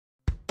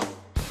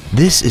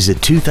This is a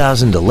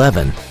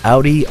 2011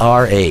 Audi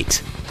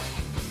R8.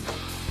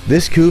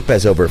 This coupe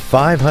has over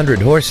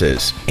 500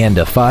 horses and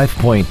a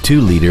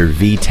 5.2-liter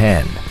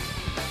V10.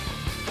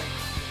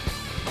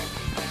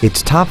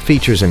 Its top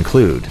features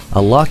include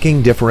a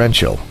locking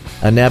differential,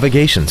 a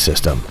navigation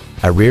system,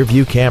 a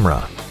rear-view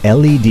camera,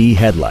 LED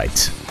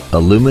headlights,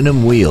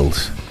 aluminum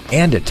wheels,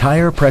 and a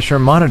tire pressure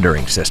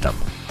monitoring system.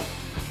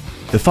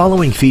 The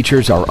following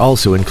features are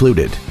also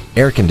included: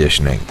 air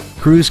conditioning,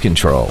 cruise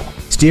control,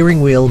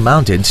 steering wheel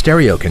mounted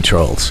stereo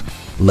controls,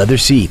 leather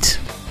seats,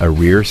 a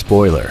rear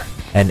spoiler,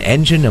 an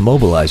engine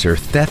immobilizer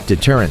theft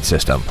deterrent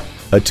system,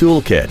 a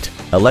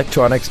toolkit,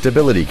 electronic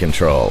stability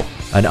control,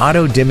 an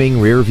auto-dimming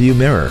rear view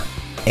mirror,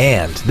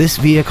 and this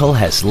vehicle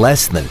has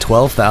less than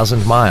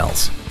 12,000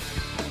 miles.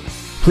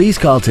 Please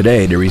call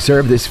today to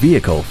reserve this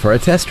vehicle for a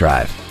test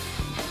drive.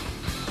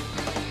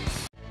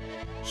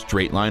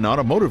 Straight Line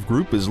Automotive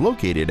Group is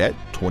located at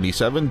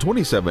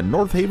 2727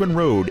 Northaven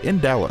Road in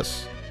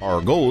Dallas. Our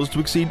goal is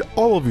to exceed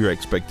all of your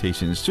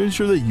expectations to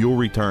ensure that you'll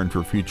return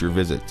for future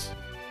visits.